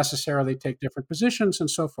people will necessarily take different positions and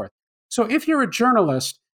so forth. So if you're a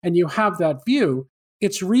journalist and you have that view,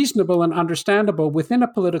 it's reasonable and understandable within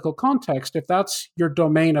a political context if that's your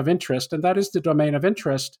domain of interest, and that is the domain of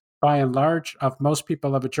interest, by and large, of most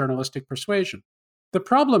people of a journalistic persuasion. The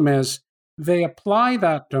problem is they apply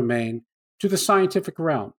that domain to the scientific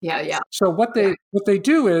realm. Yeah. So what they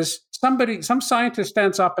do is some scientist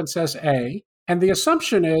stands up and says A, and the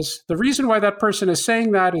assumption is the reason why that person is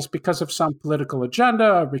saying that is because of some political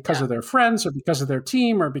agenda, or because of their friends, or because of their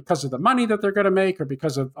team, or because of the money that they're going to make, or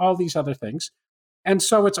because of all these other things. And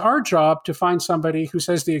so it's our job to find somebody who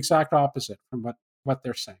says the exact opposite from what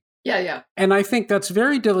they're saying. Yeah. And I think that's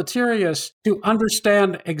very deleterious to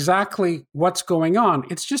understand exactly what's going on.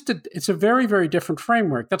 It's a very, very different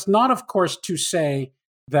framework. That's not, of course, to say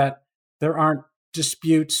that there aren't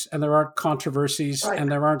disputes and there aren't controversies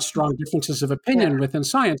and there aren't strong differences of opinion within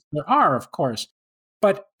science. There are, of course.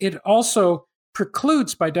 But it also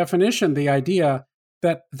precludes, by definition, the idea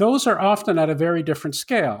that those are often at a very different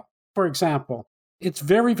scale. For example, it's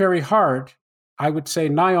very, very hard, I would say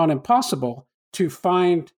nigh on impossible, to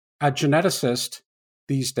find a geneticist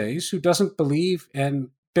these days who doesn't believe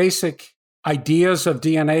in basic ideas of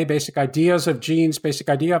DNA, basic ideas of genes, basic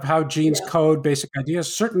idea of how genes code, basic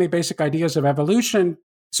ideas, certainly basic ideas of evolution.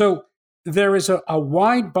 So there is a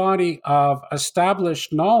wide body of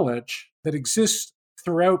established knowledge that exists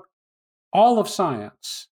throughout all of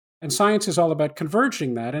science. And science is all about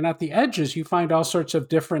converging that. And at the edges, you find all sorts of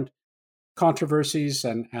different controversies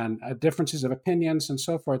and differences of opinions and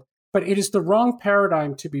so forth. But it is the wrong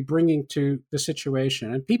paradigm to be bringing to the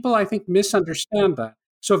situation. And people, I think, misunderstand that.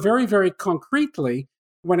 So very, very concretely,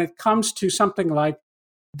 when it comes to something like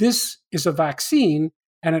this is a vaccine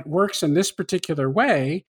and it works in this particular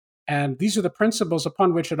way, and these are the principles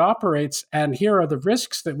upon which it operates, and here are the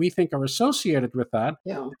risks that we think are associated with that.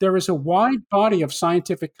 Yeah. There is a wide body of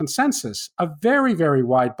scientific consensus, a very, very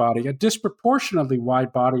wide body, a disproportionately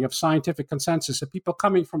wide body of scientific consensus of people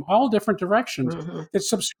coming from all different directions that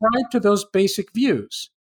subscribe to those basic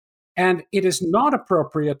views. And it is not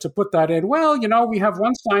appropriate to put that in, well, we have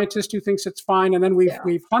one scientist who thinks it's fine, and then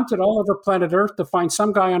we've hunted all over planet Earth to find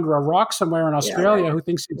some guy under a rock somewhere in Australia who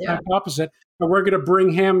thinks the exact opposite, and we're going to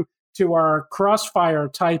bring him to our crossfire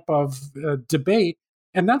type of debate.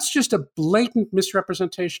 And that's just a blatant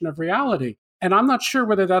misrepresentation of reality. And I'm not sure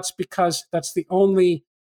whether that's because that's the only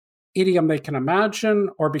idiom they can imagine,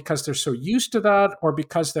 or because they're so used to that, or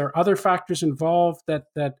because there are other factors involved that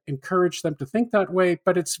encourage them to think that way.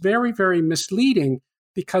 But it's very, very misleading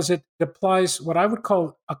because it applies what I would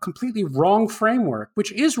call a completely wrong framework,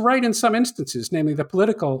 which is right in some instances, namely the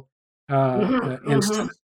political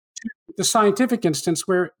instance, to the scientific instance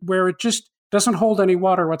where it just doesn't hold any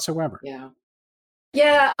water whatsoever.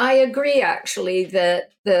 Yeah, I agree, actually,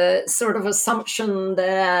 that the sort of assumption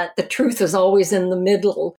that the truth is always in the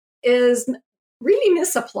middle is really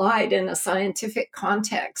misapplied in a scientific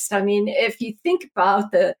context. I mean, if you think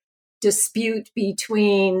about the dispute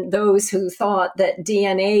between those who thought that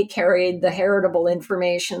DNA carried the heritable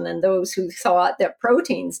information and those who thought that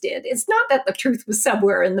proteins did, it's not that the truth was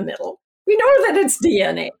somewhere in the middle. We know that it's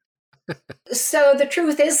DNA. So the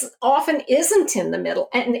truth often isn't in the middle.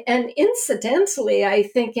 And incidentally, I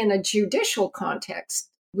think in a judicial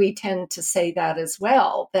context, we tend to say that as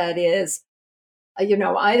well. That is,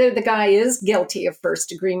 either the guy is guilty of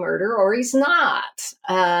first-degree murder or he's not.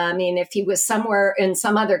 I mean, if he was somewhere in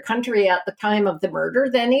some other country at the time of the murder,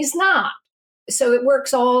 then he's not. So it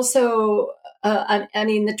works also,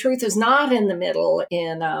 the truth is not in the middle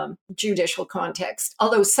in a judicial context,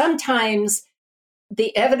 although sometimes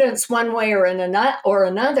the evidence one way or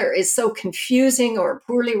another is so confusing or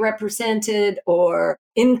poorly represented or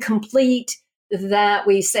incomplete that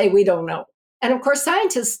we say we don't know. And of course,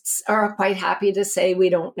 scientists are quite happy to say we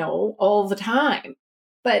don't know all the time.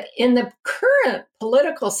 But in the current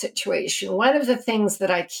political situation, one of the things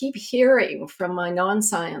that I keep hearing from my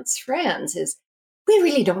non-science friends is, we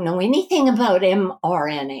really don't know anything about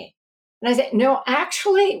mRNA. And I say, no,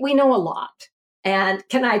 actually, we know a lot. And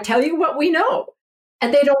can I tell you what we know?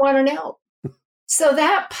 And they don't want to know. So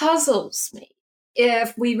that puzzles me.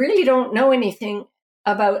 If we really don't know anything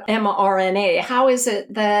about mRNA, how is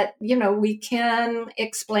it that, we can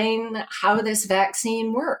explain how this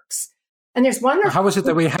vaccine works? And there's wonderful. How is it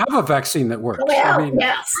that we have a vaccine that works? Well,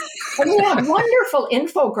 yes. And we have wonderful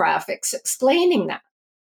infographics explaining that.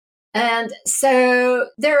 And so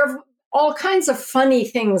there are all kinds of funny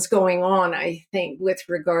things going on, I think, with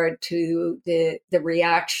regard to the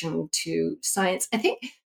reaction to science. I think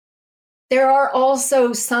there are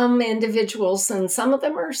also some individuals, and some of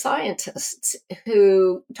them are scientists,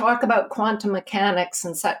 who talk about quantum mechanics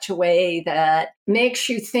in such a way that makes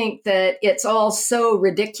you think that it's all so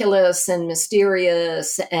ridiculous and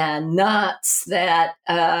mysterious and nuts that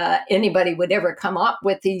anybody would ever come up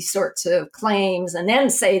with these sorts of claims and then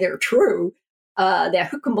say they're true. That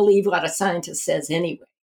who can believe what a scientist says anyway?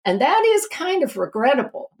 And that is kind of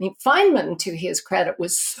regrettable. I mean, Feynman, to his credit,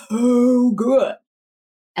 was so good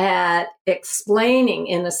at explaining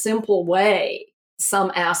in a simple way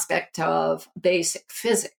some aspect of basic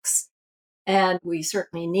physics. And we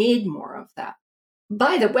certainly need more of that.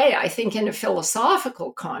 By the way, I think in a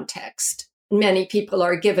philosophical context, many people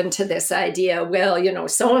are given to this idea, well,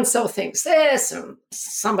 so-and-so thinks this, and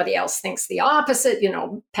somebody else thinks the opposite.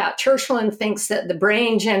 Pat Churchland thinks that the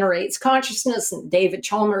brain generates consciousness, and David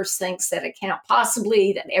Chalmers thinks that it can't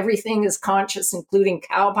possibly, that everything is conscious, including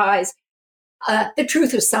cow pies. The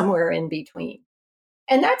truth is somewhere in between.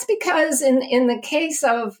 And that's because in the case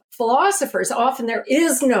of philosophers, often there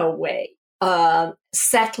is no way of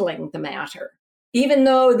settling the matter. Even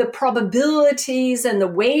though the probabilities and the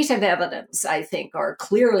weight of evidence, I think, are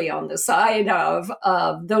clearly on the side of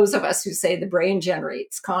those of us who say the brain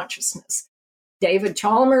generates consciousness. David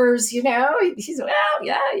Chalmers, he's, well,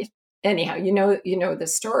 yeah. Anyhow, you know the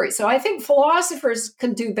story. So I think philosophers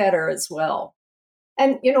could do better as well.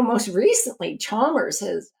 And, most recently, Chalmers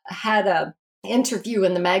has had a interview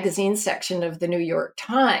in the magazine section of the New York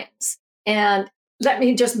Times. And let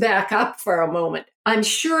me just back up for a moment. I'm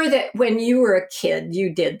sure that when you were a kid,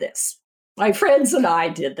 you did this. My friends and I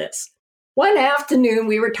did this. One afternoon,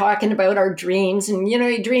 we were talking about our dreams, and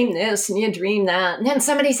you dream this and you dream that. And then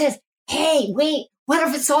somebody says, hey, wait, what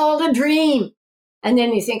if it's all a dream? And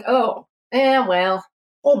then you think, oh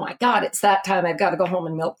my God, it's that time. I've got to go home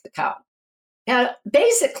and milk the cow. Now,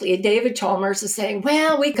 basically, David Chalmers is saying,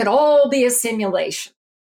 well, we could all be a simulation.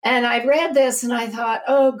 And I read this and I thought,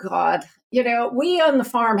 oh God, we on the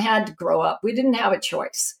farm had to grow up. We didn't have a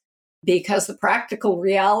choice because the practical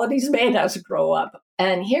realities made us grow up.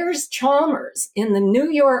 And here's Chalmers in the New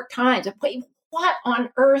York Times. Wait, what on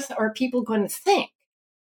earth are people going to think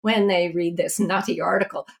when they read this nutty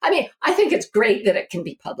article? I mean, I think it's great that it can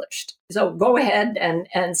be published. So go ahead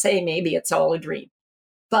and say maybe it's all a dream.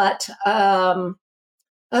 But I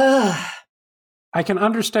can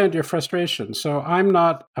understand your frustration. So I'm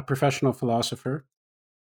not a professional philosopher,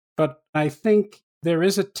 but I think there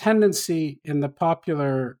is a tendency in the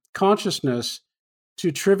popular consciousness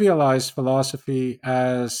to trivialize philosophy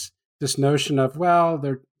as this notion of, well,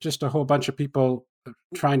 they're just a whole bunch of people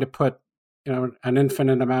trying to put an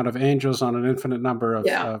infinite amount of angels on an infinite number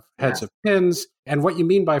of heads of pins. And what you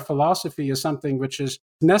mean by philosophy is something which is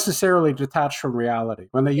necessarily detached from reality.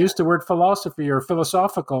 When they use the word philosophy or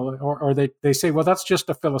philosophical, or they say, well, that's just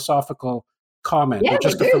a philosophical comment or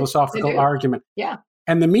just a philosophical argument. Yeah.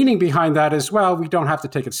 And the meaning behind that is, well, we don't have to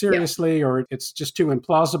take it seriously, or it's just too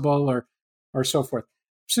implausible, or so forth.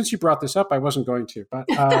 Since you brought this up, I wasn't going to, but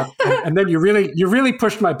and then you really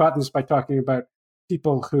pushed my buttons by talking about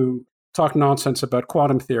people who talk nonsense about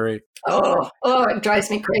quantum theory. Oh, it drives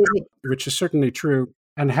me crazy. Which is certainly true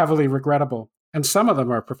and heavily regrettable. And some of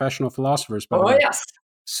them are professional philosophers, by the way. Yes.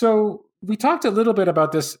 So we talked a little bit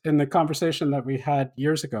about this in the conversation that we had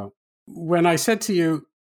years ago, when I said to you,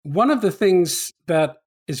 one of the things that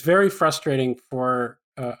is very frustrating for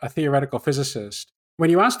a theoretical physicist, when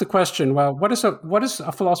you ask the question, well, what is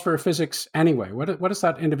a philosopher of physics anyway? What does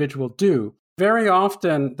that individual do? Very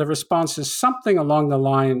often the response is something along the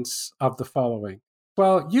lines of the following.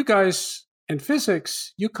 Well, you guys in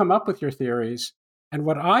physics, you come up with your theories. And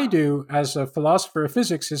what I do as a philosopher of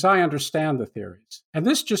physics is I understand the theories. And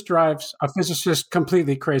this just drives a physicist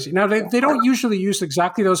completely crazy. Now, they don't usually use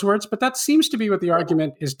exactly those words, but that seems to be what the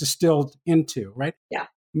argument is distilled into, right? Yeah.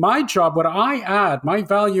 My job, what I add, my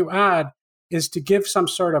value add, is to give some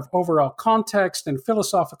sort of overall context and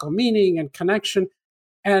philosophical meaning and connection.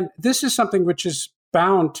 And this is something which is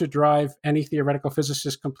bound to drive any theoretical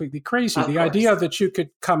physicist completely crazy. The idea that you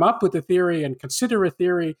could come up with a theory and consider a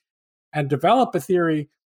theory and develop a theory,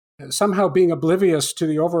 somehow being oblivious to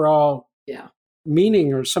the overall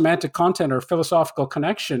meaning or semantic content or philosophical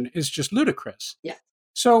connection is just ludicrous. Yeah.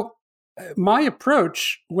 So my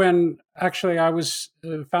approach, when actually I was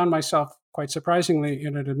found myself quite surprisingly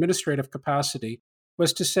in an administrative capacity,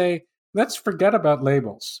 was to say, let's forget about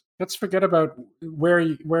labels. Let's forget about where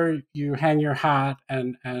you hang your hat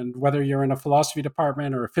and whether you're in a philosophy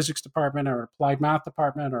department or a physics department or applied math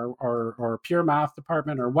department or a pure math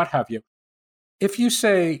department or what have you. If you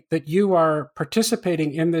say that you are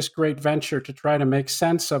participating in this great venture to try to make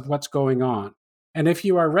sense of what's going on, and if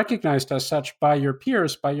you are recognized as such by your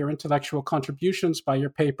peers, by your intellectual contributions, by your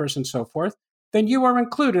papers and so forth, then you are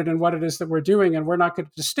included in what it is that we're doing, and we're not going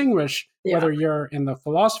to distinguish whether you're in the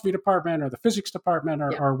philosophy department or the physics department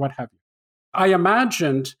or what have you. I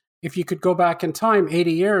imagined if you could go back in time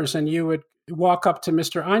 80 years and you would walk up to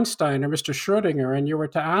Mr. Einstein or Mr. Schrodinger and you were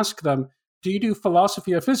to ask them, do you do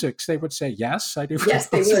philosophy or physics? They would say, yes, I do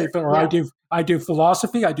philosophy, or I do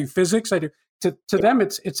philosophy, I do physics, I do. To them,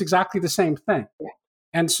 it's exactly the same thing. Yeah.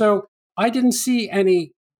 And so I didn't see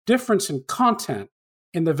any difference in content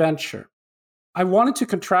in the venture. I wanted to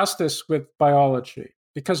contrast this with biology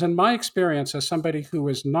because in my experience as somebody who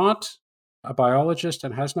is not a biologist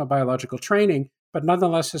and has no biological training, but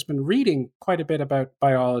nonetheless has been reading quite a bit about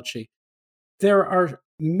biology, there are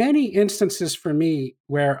many instances for me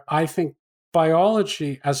where I think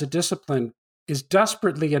biology as a discipline is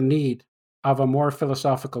desperately in need of a more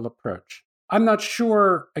philosophical approach. I'm not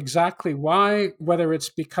sure exactly why, whether it's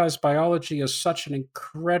because biology is such an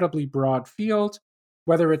incredibly broad field,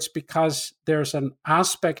 whether it's because there's an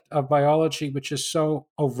aspect of biology which is so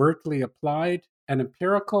overtly applied and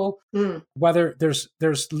empirical, whether there's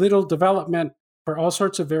little development for all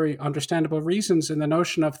sorts of very understandable reasons in the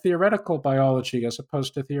notion of theoretical biology as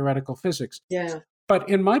opposed to theoretical physics. Yeah. But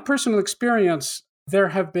in my personal experience, there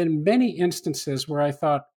have been many instances where I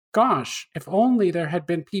thought, gosh, if only there had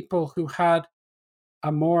been people who had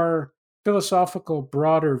a more philosophical,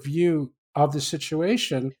 broader view of the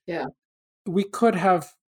situation. Yeah. we could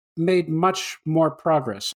have made much more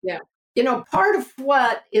progress. Yeah. Part of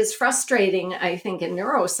what is frustrating, I think, in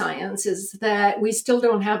neuroscience is that we still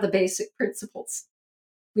don't have the basic principles.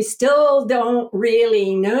 We still don't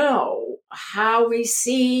really know how we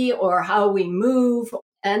see or how we move.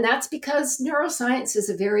 And that's because neuroscience is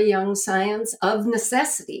a very young science of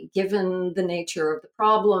necessity, given the nature of the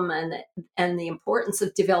problem and the importance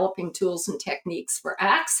of developing tools and techniques for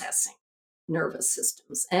accessing nervous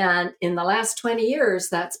systems. And in the last 20 years,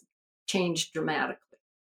 that's changed dramatically.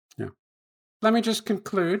 Yeah. Let me just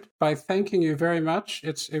conclude by thanking you very much.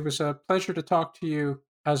 It was a pleasure to talk to you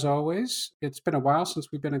as always. It's been a while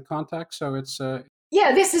since we've been in contact, so it's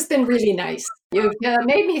Yeah, this has been really nice. You've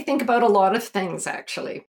made me think about a lot of things,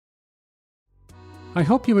 actually. I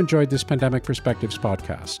hope you enjoyed this Pandemic Perspectives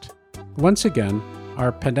podcast. Once again,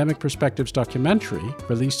 our Pandemic Perspectives documentary,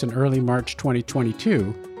 released in early March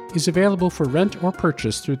 2022, is available for rent or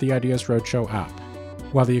purchase through the Ideas Roadshow app.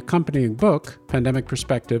 While the accompanying book, Pandemic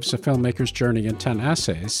Perspectives, A Filmmaker's Journey in 10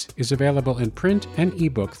 Essays, is available in print and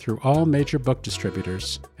ebook through all major book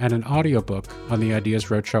distributors and an audiobook on the Ideas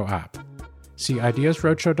Roadshow app. See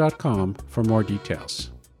ideasroadshow.com for more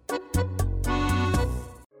details.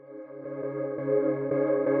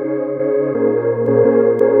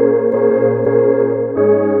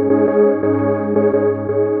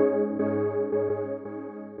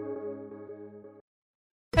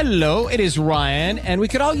 Hello, it is Ryan, and we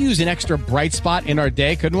could all use an extra bright spot in our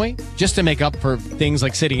day, couldn't we? Just to make up for things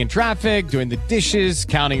like sitting in traffic, doing the dishes,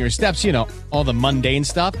 counting your steps, all the mundane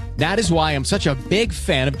stuff. That is why I'm such a big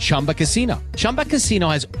fan of Chumba Casino. Chumba Casino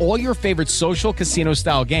has all your favorite social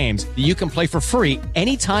casino-style games that you can play for free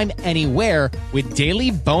anytime, anywhere with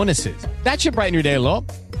daily bonuses. That should brighten your day a little.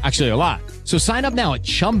 Actually, a lot. So sign up now at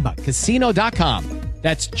ChumbaCasino.com.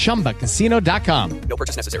 That's ChumbaCasino.com. No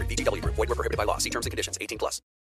purchase necessary. VGW Group. Void where prohibited by law. See terms and conditions. 18+.